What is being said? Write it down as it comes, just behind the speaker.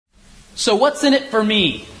So what's in it for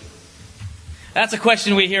me? That's a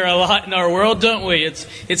question we hear a lot in our world, don't we?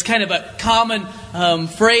 It's kind of a common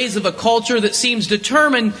phrase of a culture that seems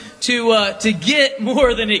determined to get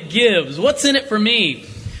more than it gives. What's in it for me?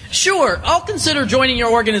 Sure, I'll consider joining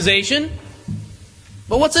your organization,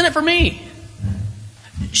 but what's in it for me?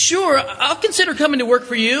 Sure, I'll consider coming to work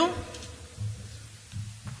for you,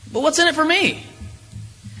 but what's in it for me?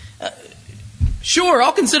 Sure,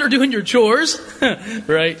 I'll consider doing your chores,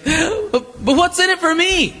 right? But what's in it for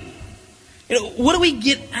me? What do we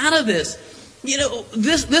get out of this?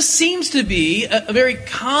 This seems to be a very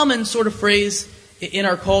common sort of phrase in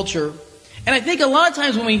our culture. And I think a lot of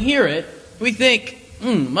times when we hear it, we think,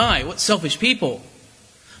 my, what selfish people.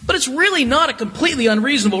 But it's really not a completely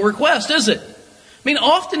unreasonable request, is it? I mean,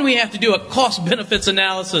 often we have to do a cost-benefits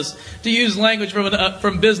analysis to use language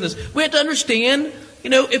from business. We have to understand,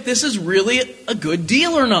 if this is really a good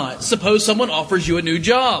deal or not. Suppose someone offers you a new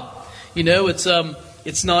job.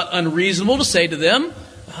 It's not unreasonable to say to them,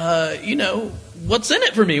 what's in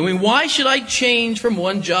it for me? I mean, why should I change from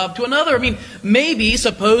one job to another? I mean, maybe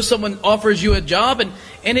suppose someone offers you a job and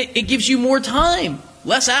it gives you more time,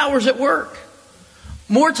 less hours at work,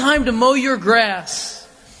 more time to mow your grass,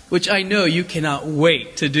 which I know you cannot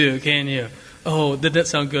wait to do, can you? Oh, did that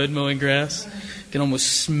sound good, mowing grass? You can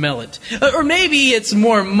almost smell it. Or maybe it's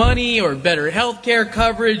more money or better health care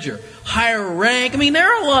coverage or higher rank. I mean,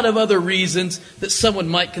 there are a lot of other reasons that someone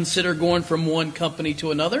might consider going from one company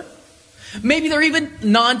to another. Maybe there are even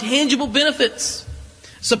non-tangible benefits.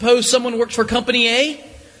 Suppose someone works for company A,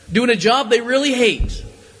 doing a job they really hate.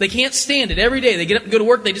 They can't stand it every day. They get up and go to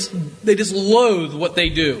work. They just loathe what they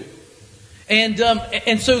do. And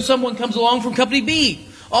so someone comes along from company B,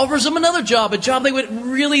 offers them another job, a job they would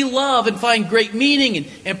really love and find great meaning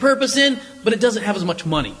and purpose in, but it doesn't have as much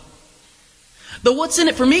money. The what's in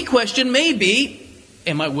it for me question may be,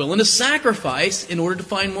 am I willing to sacrifice in order to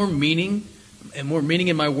find more meaning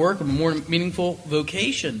in my work, a more meaningful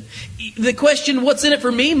vocation? The question, what's in it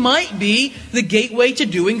for me, might be the gateway to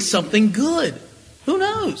doing something good. Who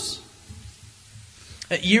knows?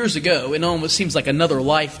 Years ago, it almost seems like another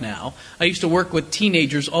life now, I used to work with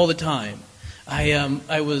teenagers all the time.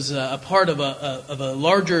 I was a part of a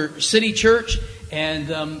larger city church,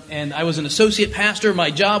 and I was an associate pastor.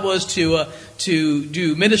 My job was to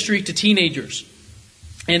do ministry to teenagers,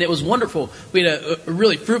 and it was wonderful. We had a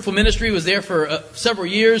really fruitful ministry. Was there for several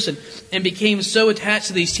years, and became so attached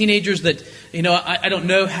to these teenagers that I don't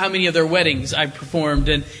know how many of their weddings I performed,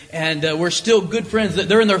 and we're still good friends.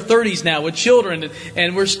 They're in their 30s now with children,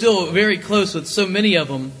 and we're still very close with so many of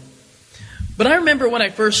them. But I remember when I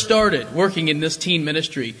first started working in this teen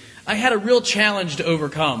ministry, I had a real challenge to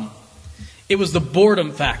overcome. It was the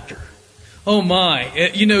boredom factor. Oh my,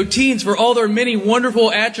 teens, for all their many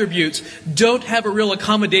wonderful attributes, don't have a real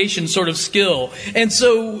accommodation sort of skill. And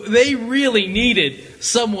so they really needed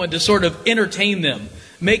someone to sort of entertain them,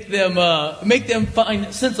 make them find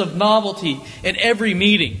a sense of novelty in every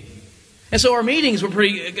meeting. And so our meetings were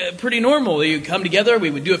pretty normal. You come together, we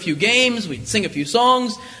would do a few games, we'd sing a few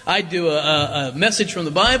songs, I'd do a message from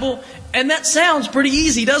the Bible, and that sounds pretty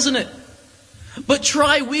easy, doesn't it? But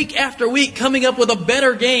try week after week coming up with a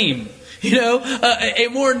better game, a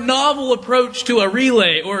more novel approach to a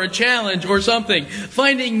relay or a challenge or something,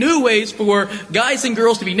 finding new ways for guys and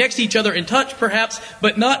girls to be next to each other in touch perhaps,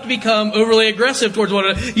 but not to become overly aggressive towards one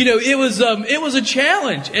another. It was a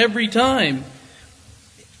challenge every time.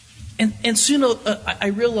 And soon I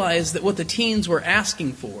realized that what the teens were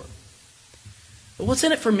asking for, what's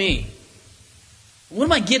in it for me? What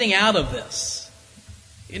am I getting out of this?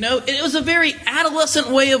 It was a very adolescent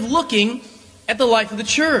way of looking at the life of the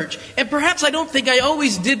church. And perhaps I don't think I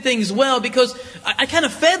always did things well because I kind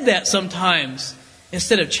of fed that sometimes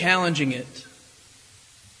instead of challenging it.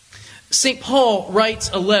 St. Paul writes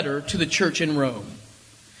a letter to the church in Rome.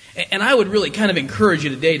 And I would really kind of encourage you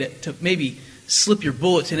today to maybe slip your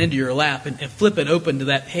bulletin into your lap and flip it open to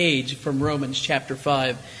that page from Romans chapter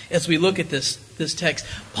 5 as we look at this text.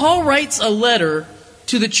 Paul writes a letter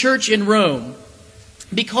to the church in Rome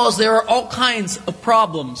because there are all kinds of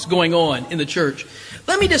problems going on in the church.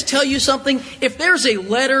 Let me just tell you something. If there's a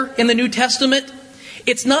letter in the New Testament,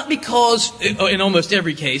 it's not because, in almost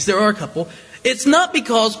every case, there are a couple, it's not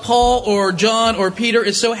because Paul or John or Peter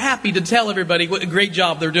is so happy to tell everybody what a great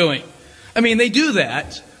job they're doing. I mean, they do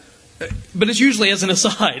that. But it's usually as an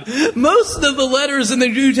aside. Most of the letters in the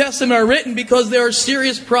New Testament are written because there are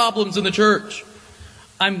serious problems in the church.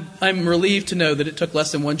 I'm relieved to know that it took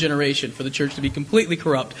less than one generation for the church to be completely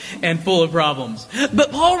corrupt and full of problems.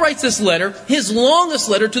 But Paul writes this letter, his longest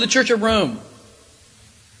letter, to the church of Rome.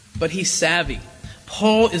 But he's savvy.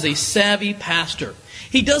 Paul is a savvy pastor.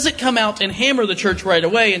 He doesn't come out and hammer the church right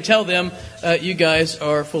away and tell them, you guys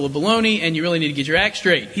are full of baloney and you really need to get your act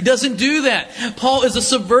straight. He doesn't do that. Paul is a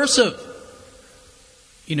subversive.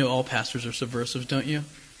 You know all pastors are subversives, don't you?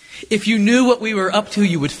 If you knew what we were up to,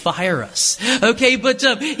 you would fire us. Okay, but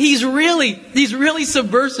he's really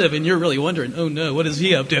subversive, and you're really wondering, oh no, what is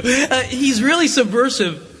he up to? He's really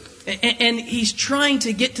subversive, and he's trying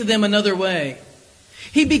to get to them another way.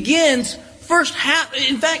 He begins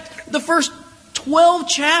the first 12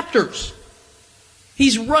 chapters.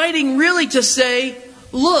 He's writing really to say,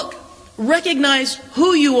 look, recognize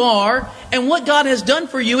who you are and what God has done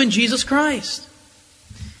for you in Jesus Christ.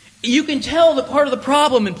 You can tell that part of the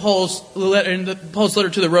problem in Paul's letter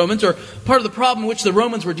to the Romans, or part of the problem in which the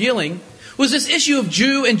Romans were dealing, was this issue of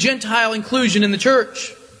Jew and Gentile inclusion in the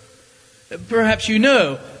church. Perhaps you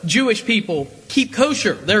know, Jewish people keep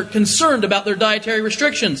kosher. They're concerned about their dietary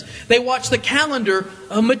restrictions. They watch the calendar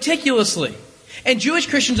meticulously. And Jewish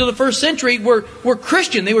Christians of the first century were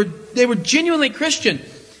Christian. They were genuinely Christian.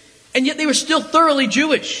 And yet they were still thoroughly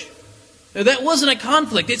Jewish. That wasn't a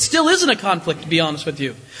conflict. It still isn't a conflict, to be honest with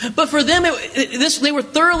you. But for them, they were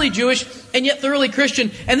thoroughly Jewish and yet thoroughly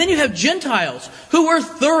Christian. And then you have Gentiles who were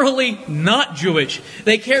thoroughly not Jewish.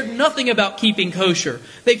 They cared nothing about keeping kosher.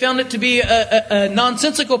 They found it to be a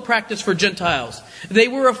nonsensical practice for Gentiles. They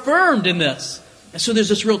were affirmed in this. And so there's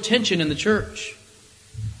this real tension in the church.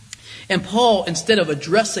 And Paul, instead of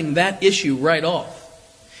addressing that issue right off,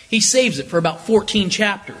 he saves it for about 14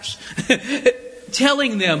 chapters.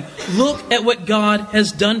 Telling them, look at what God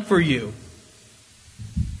has done for you.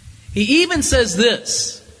 He even says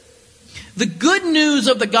this, the good news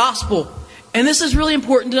of the gospel, and this is really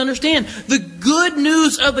important to understand, the good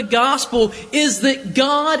news of the gospel is that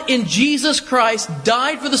God in Jesus Christ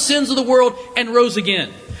died for the sins of the world and rose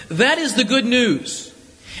again. That is the good news.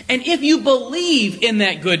 And if you believe in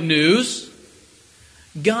that good news,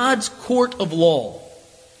 God's court of law,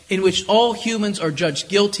 in which all humans are judged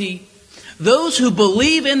guilty, those who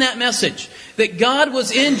believe in that message, that God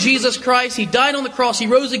was in Jesus Christ, He died on the cross, He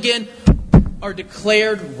rose again, are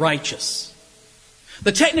declared righteous.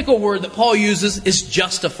 The technical word that Paul uses is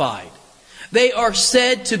justified. They are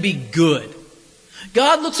said to be good.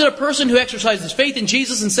 God looks at a person who exercises faith in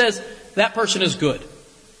Jesus and says, that person is good.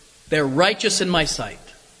 They're righteous in my sight.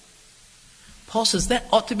 Paul says that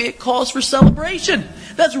ought to be a cause for celebration.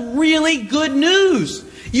 That's really good news.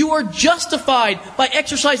 You are justified by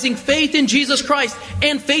exercising faith in Jesus Christ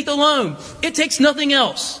and faith alone. It takes nothing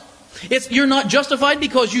else. You're not justified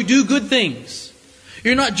because you do good things.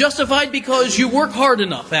 You're not justified because you work hard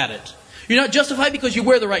enough at it. You're not justified because you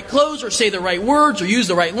wear the right clothes or say the right words or use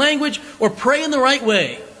the right language or pray in the right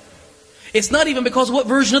way. It's not even because of what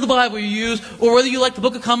version of the Bible you use or whether you like the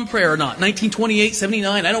Book of Common Prayer or not. 1928,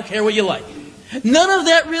 79, I don't care what you like. None of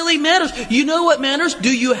that really matters. You know what matters?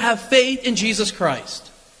 Do you have faith in Jesus Christ?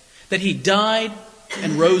 That He died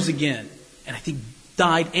and rose again. And I think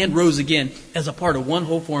died and rose again as a part of one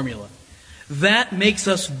whole formula. That makes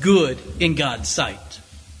us good in God's sight.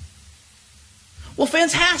 Well,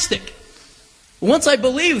 fantastic. Once I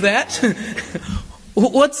believe that,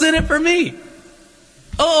 what's in it for me?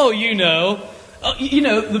 Oh, you know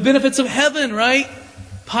the benefits of heaven, right?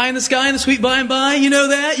 Pie in the sky and the sweet by and by, you know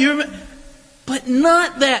that? But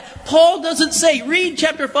not that. Paul doesn't say, read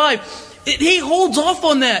chapter 5. He holds off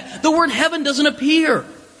on that. The word heaven doesn't appear.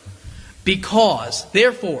 Because,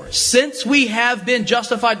 therefore, since we have been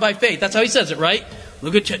justified by faith, that's how he says it, right?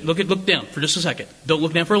 Look down for just a second. Don't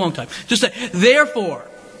look down for a long time. Just say, therefore,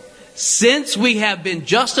 since we have been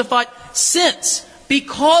justified,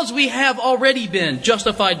 because we have already been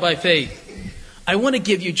justified by faith. I want to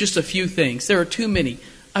give you just a few things. There are too many.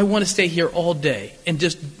 I want to stay here all day and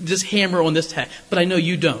just hammer on this text, but I know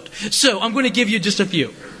you don't. So I'm going to give you just a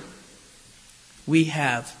few. We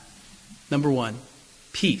have, number one,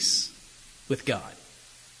 peace with God.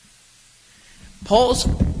 Paul's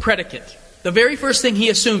predicate, the very first thing he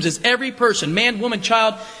assumes is every person, man, woman,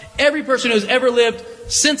 child, every person who has ever lived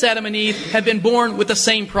since Adam and Eve have been born with the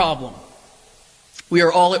same problem. We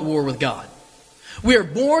are all at war with God. We are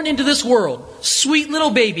born into this world, sweet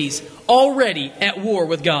little babies, already at war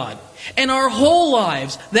with God. And our whole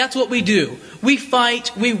lives, that's what we do. We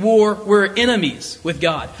fight, we war, we're enemies with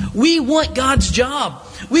God. We want God's job.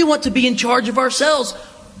 We want to be in charge of ourselves.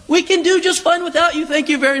 We can do just fine without you, thank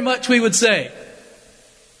you very much, we would say.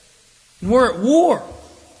 We're at war.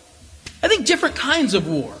 I think different kinds of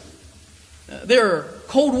war. There are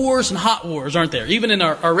cold wars and hot wars, aren't there? Even in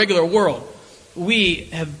our regular world. We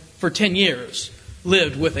have, for 10 years,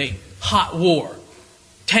 lived with a hot war.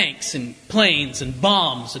 Tanks and planes and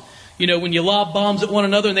bombs. When you lob bombs at one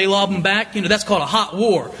another and they lob them back, that's called a hot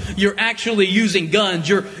war. You're actually using guns.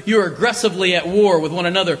 You're aggressively at war with one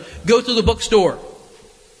another. Go to the bookstore.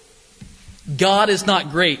 God is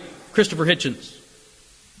Not Great, Christopher Hitchens.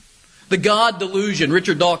 The God Delusion,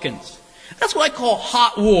 Richard Dawkins. That's what I call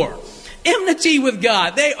hot war. Enmity with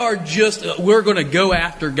God. They are just, we're going to go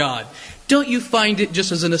after God. Don't you find it,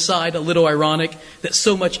 just as an aside, a little ironic that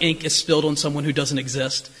so much ink is spilled on someone who doesn't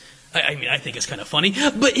exist? I think it's kind of funny.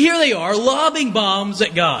 But here they are, lobbing bombs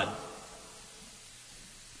at God.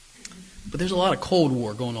 But there's a lot of Cold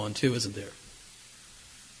War going on too, isn't there?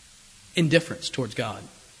 Indifference towards God.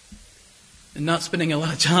 And not spending a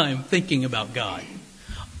lot of time thinking about God.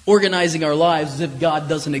 Organizing our lives as if God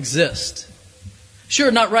doesn't exist. Sure,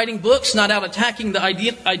 not writing books, not out attacking the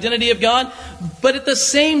identity of God, but at the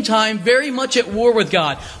same time, very much at war with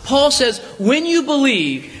God. Paul says, when you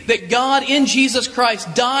believe that God in Jesus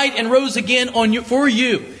Christ died and rose again for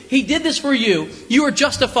you, He did this for you, you are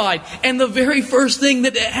justified. And the very first thing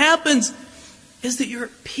that happens is that you're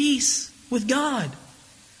at peace with God.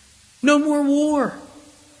 No more war.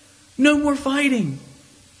 No more fighting.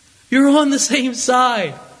 You're on the same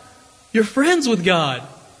side. You're friends with God.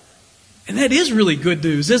 And that is really good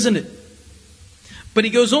news, isn't it? But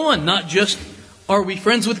he goes on, not just are we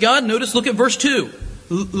friends with God. Notice, look at verse 2.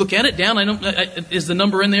 Look at it down. Is the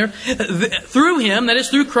number in there? Through Him, that is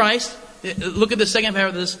through Christ. Look at the second part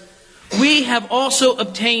of this. We have also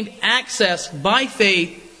obtained access by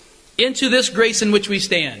faith into this grace in which we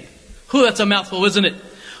stand. Whew, that's a mouthful, isn't it?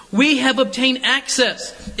 We have obtained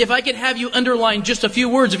access. If I could have you underline just a few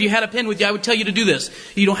words, if you had a pen with you, I would tell you to do this.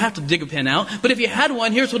 You don't have to dig a pen out. But if you had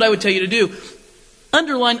one, here's what I would tell you to do.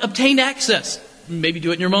 Underline obtained access. Maybe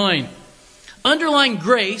do it in your mind. Underline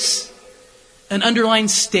grace and underline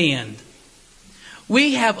stand.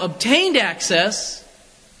 We have obtained access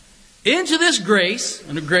into this grace,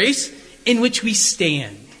 under grace, in which we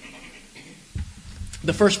stand.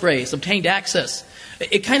 The first phrase, obtained access.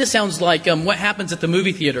 It kind of sounds like what happens at the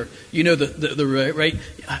movie theater. The right?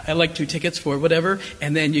 I like 2 tickets for whatever,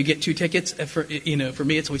 and then you get 2 tickets. For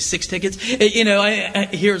me, it's always 6 tickets.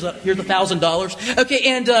 Here's $1,000. Okay,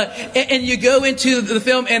 and you go into the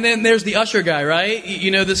film, and then there's the usher guy, right?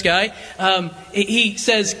 This guy. He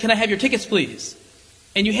says, "Can I have your tickets, please?"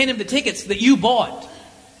 And you hand him the tickets that you bought,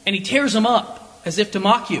 and he tears them up as if to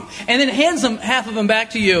mock you, and then hands them half of them back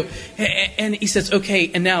to you, and he says, "Okay,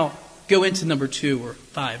 and now go into number 2 or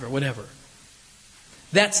 5 or whatever."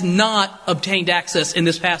 That's not obtained access in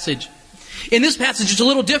this passage. In this passage, it's a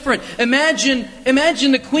little different. Imagine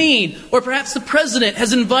the Queen or perhaps the President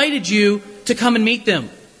has invited you to come and meet them.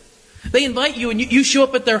 They invite you and you show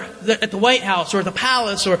up at the White House or at the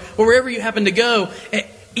Palace or wherever you happen to go.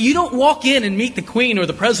 You don't walk in and meet the Queen or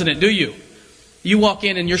the President, do you? You walk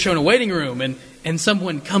in and you're shown a waiting room and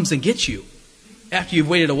someone comes and gets you after you've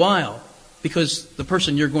waited a while, because the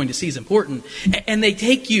person you're going to see is important. And they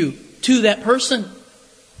take you to that person.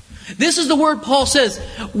 This is the word Paul says.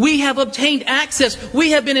 We have obtained access.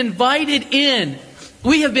 We have been invited in.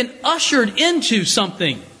 We have been ushered into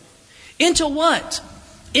something. Into what?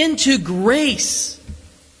 Into grace.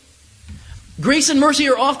 Grace and mercy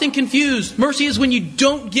are often confused. Mercy is when you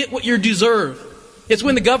don't get what you deserve. It's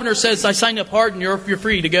when the governor says, "I signed a pardon, you're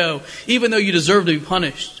free to go," even though you deserve to be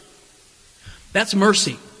punished. That's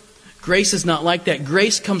mercy. Grace is not like that.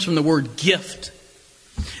 Grace comes from the word gift.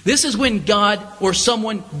 This is when God or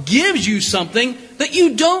someone gives you something that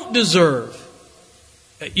you don't deserve.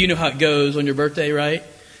 You know how it goes on your birthday, right?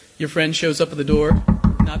 Your friend shows up at the door,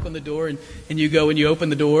 knock on the door, and you go and you open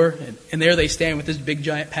the door, and there they stand with this big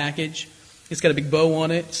giant package. It's got a big bow on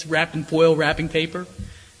it. It's wrapped in foil wrapping paper.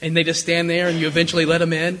 And they just stand there and you eventually let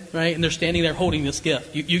them in, right? And they're standing there holding this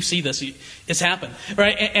gift. You see this. It's happened,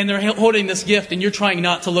 right? And they're holding this gift and you're trying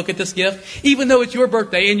not to look at this gift, even though it's your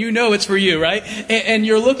birthday and you know it's for you, right? And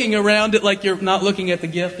you're looking around it like you're not looking at the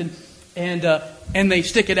gift, and they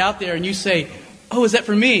stick it out there and you say, "Oh, is that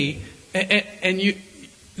for me?" And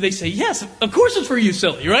they say, "Yes, of course it's for you,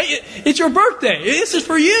 silly, right? It's your birthday. This is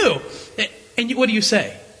for you." And what do you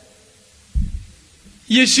say?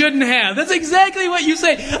 You shouldn't have. That's exactly what you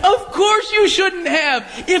say. Of course you shouldn't have.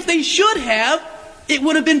 If they should have, it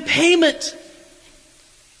would have been payment.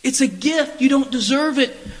 It's a gift. You don't deserve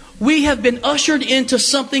it. We have been ushered into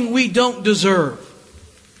something we don't deserve.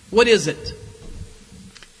 What is it?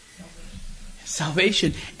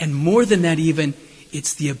 Salvation. And more than that even,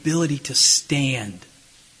 it's the ability to stand.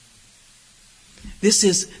 This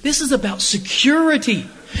is about security.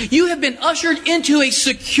 You have been ushered into a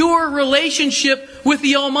secure relationship with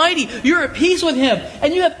the Almighty. You're at peace with Him,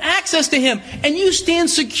 and you have access to Him, and you stand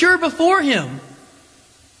secure before Him.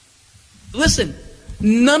 Listen,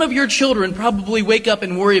 None of your children probably wake up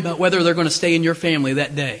and worry about whether they're going to stay in your family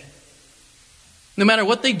that day. No matter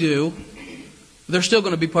what they do, they're still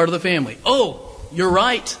going to be part of the family. Oh, you're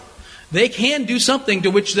right. They can do something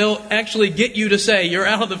to which they'll actually get you to say, you're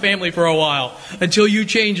out of the family for a while until you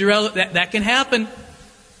change your... That can happen.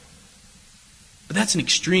 But that's an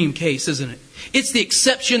extreme case, isn't it? It's the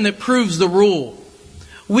exception that proves the rule.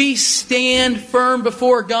 We stand firm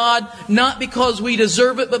before God not because we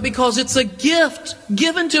deserve it, but because it's a gift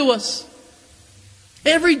given to us.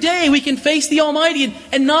 Every day we can face the Almighty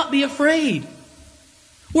and not be afraid.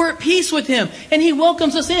 We're at peace with Him, and He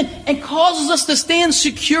welcomes us in and causes us to stand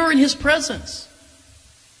secure in His presence.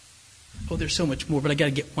 Oh, there's so much more, but I got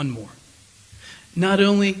to get one more. Not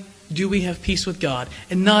only do we have peace with God,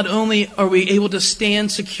 and not only are we able to stand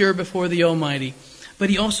secure before the Almighty, but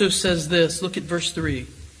He also says this. Look at verse 3.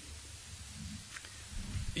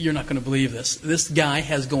 You're not going to believe this. This guy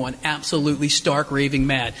has gone absolutely stark raving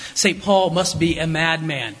mad. St. Paul must be a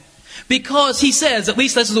madman. Because he says, at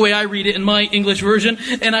least this is the way I read it in my English version,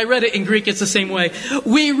 and I read it in Greek, it's the same way.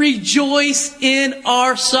 We rejoice in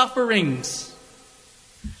our sufferings.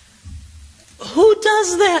 Who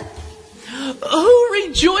does that? Who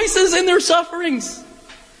rejoices in their sufferings?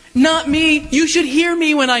 Not me. You should hear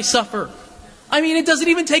me when I suffer. I mean, it doesn't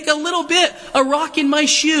even take a little bit, a rock in my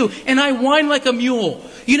shoe, and I whine like a mule.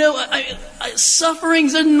 You know,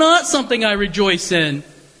 sufferings are not something I rejoice in.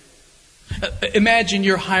 Imagine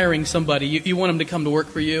you're hiring somebody. You want them to come to work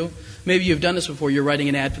for you. Maybe you've done this before. You're writing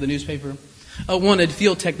an ad for the newspaper. A wanted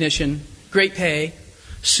field technician, great pay,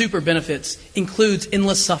 super benefits, includes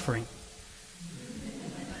endless suffering.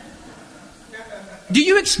 Do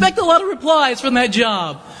you expect a lot of replies from that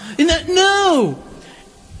job? No.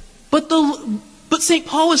 But St.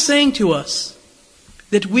 Paul is saying to us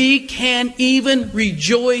that we can even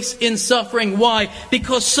rejoice in suffering. Why?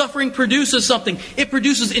 Because suffering produces something. It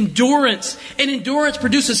produces endurance. And endurance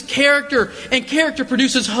produces character. And character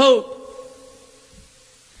produces hope.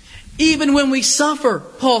 Even when we suffer,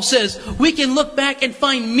 Paul says, we can look back and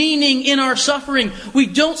find meaning in our suffering. We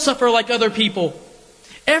don't suffer like other people.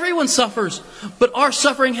 Everyone suffers, but our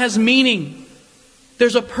suffering has meaning.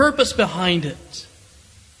 There's a purpose behind it.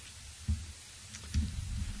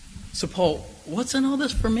 So Paul, what's in all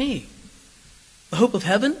this for me? The hope of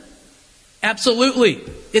heaven? Absolutely.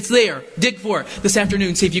 It's there. Dig for it. This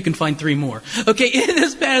afternoon, see if you can find 3 more. Okay, in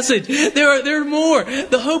this passage, there are more.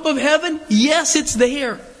 The hope of heaven? Yes, it's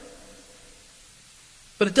there.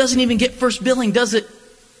 But it doesn't even get first billing, does it?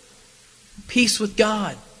 Peace with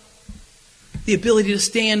God. The ability to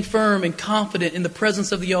stand firm and confident in the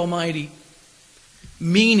presence of the Almighty.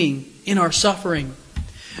 Meaning in our suffering.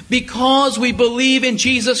 Because we believe in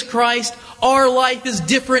Jesus Christ, our life is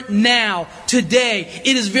different now, today.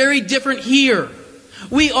 It is very different here.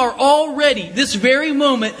 We are already, this very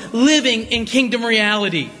moment, living in kingdom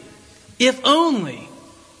reality. If only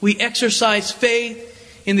we exercise faith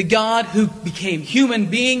in the God who became human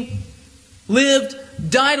being, lived,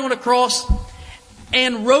 died on a cross,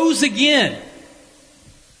 and rose again.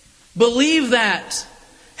 Believe that.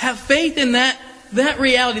 Have faith in that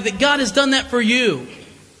reality, that God has done that for you.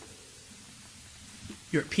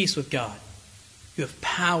 You're at peace with God. You have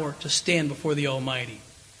power to stand before the Almighty.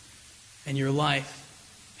 And your life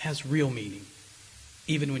has real meaning,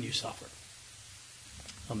 even when you suffer.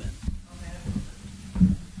 Amen.